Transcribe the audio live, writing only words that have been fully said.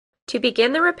To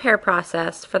begin the repair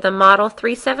process for the Model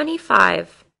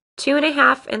 375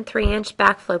 2.5 and 3-inch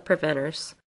backflow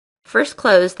preventers, first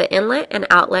close the inlet and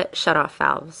outlet shutoff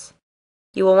valves.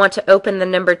 You will want to open the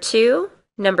number 2,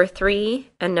 number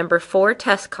 3, and number 4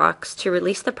 test cocks to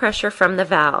release the pressure from the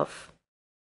valve.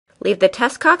 Leave the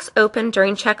test cocks open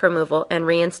during check removal and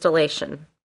reinstallation.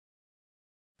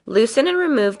 Loosen and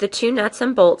remove the 2 nuts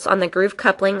and bolts on the groove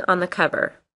coupling on the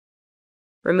cover.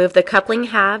 Remove the coupling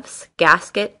halves,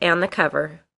 gasket, and the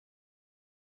cover.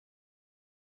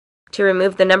 To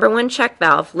remove the number 1 check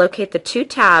valve, locate the 2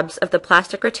 tabs of the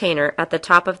plastic retainer at the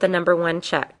top of the number 1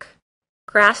 check.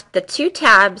 Grasp the 2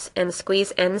 tabs and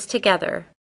squeeze ends together.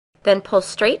 Then pull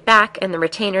straight back and the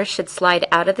retainer should slide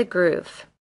out of the groove.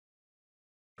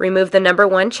 Remove the number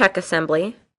 1 check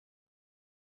assembly.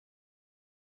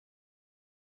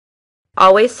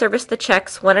 Always service the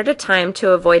checks one at a time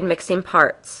to avoid mixing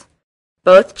parts.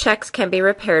 Both checks can be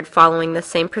repaired following the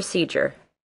same procedure.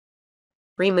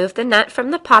 Remove the nut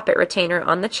from the poppet retainer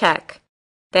on the check,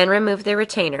 then remove the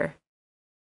retainer.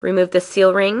 Remove the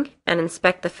seal ring and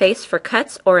inspect the face for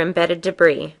cuts or embedded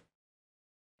debris.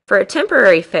 For a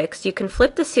temporary fix, you can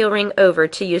flip the seal ring over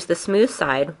to use the smooth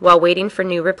side while waiting for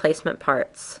new replacement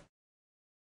parts.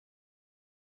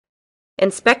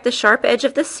 Inspect the sharp edge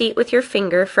of the seat with your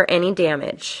finger for any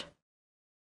damage.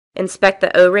 Inspect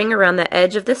the O-ring around the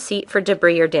edge of the seat for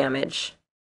debris or damage.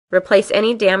 Replace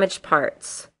any damaged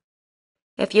parts.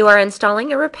 If you are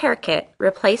installing a repair kit,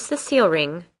 replace the seal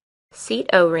ring, seat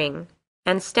O-ring,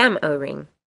 and stem O-ring.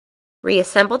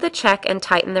 Reassemble the check and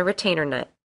tighten the retainer nut.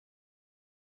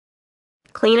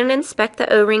 Clean and inspect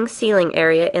the O-ring sealing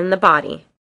area in the body.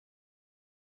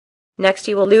 Next,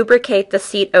 you will lubricate the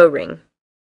seat O-ring.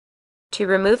 To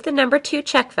remove the number 2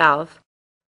 check valve,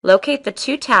 locate the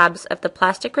 2 tabs of the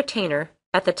plastic retainer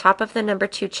at the top of the number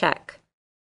 2 check.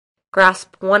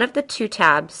 Grasp one of the 2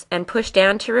 tabs and push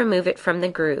down to remove it from the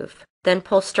groove. Then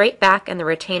pull straight back and the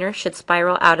retainer should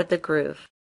spiral out of the groove.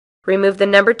 Remove the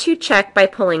number 2 check by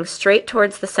pulling straight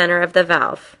towards the center of the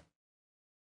valve.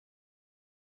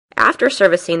 After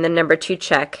servicing the number 2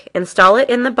 check, install it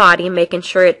in the body, making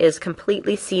sure it is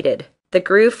completely seated. The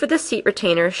groove for the seat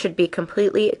retainer should be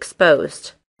completely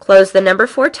exposed. Close the number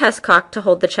 4 test cock to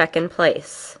hold the check in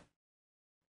place.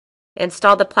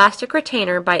 Install the plastic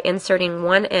retainer by inserting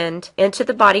one end into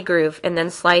the body groove and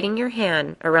then sliding your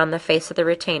hand around the face of the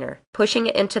retainer, pushing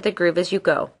it into the groove as you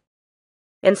go.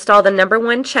 Install the number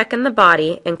 1 check in the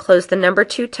body and close the number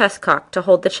 2 test cock to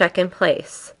hold the check in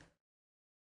place.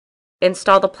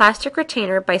 Install the plastic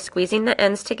retainer by squeezing the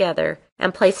ends together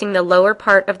and placing the lower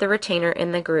part of the retainer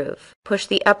in the groove. Push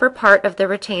the upper part of the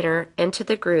retainer into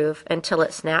the groove until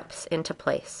it snaps into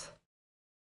place.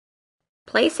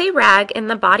 Place a rag in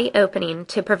the body opening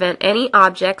to prevent any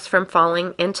objects from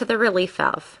falling into the relief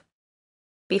valve.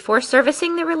 Before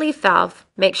servicing the relief valve,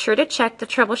 make sure to check the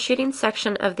troubleshooting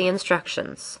section of the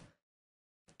instructions.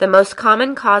 The most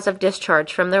common cause of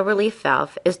discharge from the relief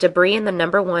valve is debris in the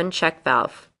number 1 check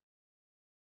valve.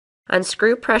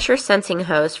 Unscrew pressure sensing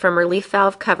hose from relief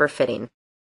valve cover fitting.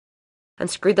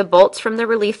 Unscrew the bolts from the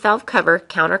relief valve cover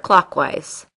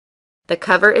counterclockwise. The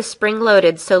cover is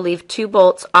spring-loaded, so leave 2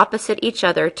 bolts opposite each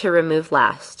other to remove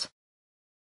last.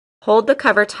 Hold the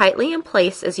cover tightly in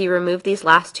place as you remove these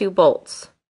last 2 bolts.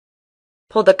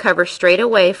 Pull the cover straight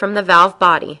away from the valve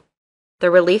body.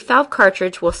 The relief valve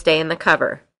cartridge will stay in the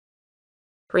cover.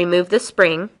 Remove the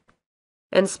spring.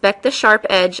 Inspect the sharp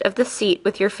edge of the seat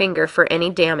with your finger for any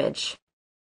damage.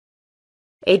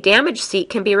 A damaged seat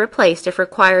can be replaced if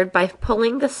required by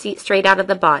pulling the seat straight out of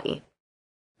the body.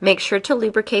 Make sure to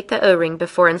lubricate the O-ring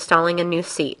before installing a new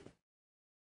seat.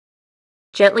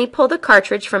 Gently pull the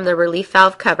cartridge from the relief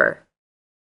valve cover.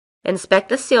 Inspect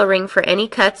the seal ring for any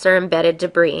cuts or embedded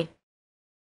debris.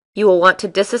 You will want to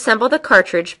disassemble the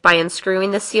cartridge by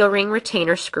unscrewing the seal ring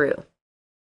retainer screw.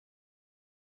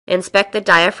 Inspect the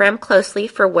diaphragm closely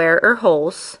for wear or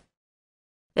holes.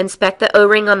 Inspect the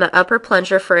O-ring on the upper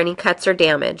plunger for any cuts or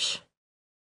damage.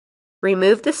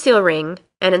 Remove the seal ring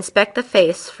and inspect the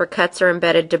face for cuts or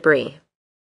embedded debris.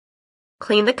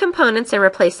 Clean the components and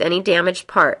replace any damaged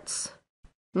parts.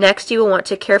 Next, you will want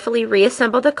to carefully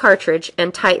reassemble the cartridge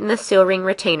and tighten the seal ring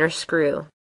retainer screw.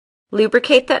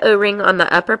 Lubricate the O-ring on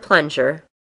the upper plunger.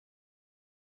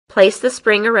 Place the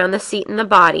spring around the seat and the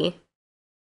body.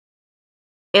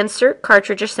 Insert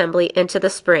cartridge assembly into the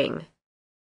spring.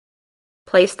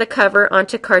 Place the cover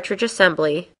onto cartridge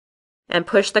assembly and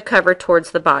push the cover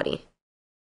towards the body.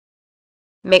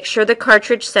 Make sure the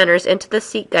cartridge centers into the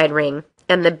seat guide ring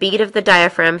and the bead of the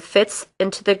diaphragm fits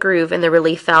into the groove in the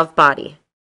relief valve body.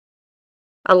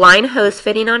 Align hose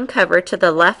fitting on cover to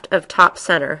the left of top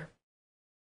center.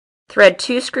 Thread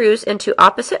 2 screws into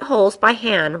opposite holes by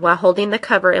hand while holding the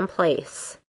cover in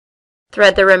place.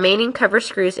 Thread the remaining cover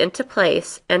screws into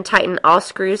place and tighten all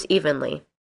screws evenly.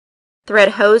 Thread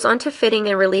hose onto fitting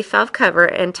and relief valve cover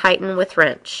and tighten with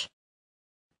wrench.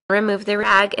 Remove the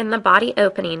rag in the body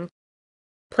opening.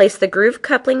 Place the groove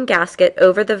coupling gasket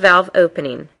over the valve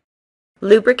opening.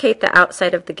 Lubricate the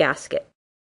outside of the gasket.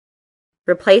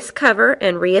 Replace cover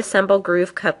and reassemble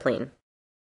groove coupling.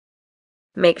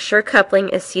 Make sure coupling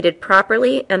is seated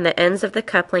properly and the ends of the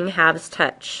coupling halves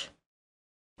touch.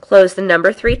 Close the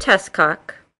number 3 test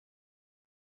cock.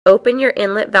 Open your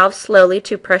inlet valve slowly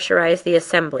to pressurize the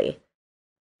assembly.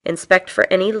 Inspect for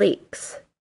any leaks.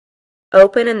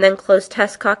 Open and then close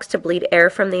test cocks to bleed air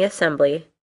from the assembly.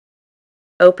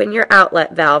 Open your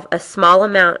outlet valve a small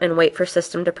amount and wait for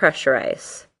system to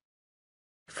pressurize.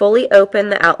 Fully open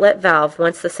the outlet valve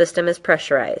once the system is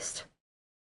pressurized.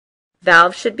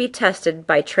 Valve should be tested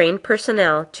by trained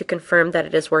personnel to confirm that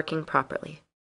it is working properly.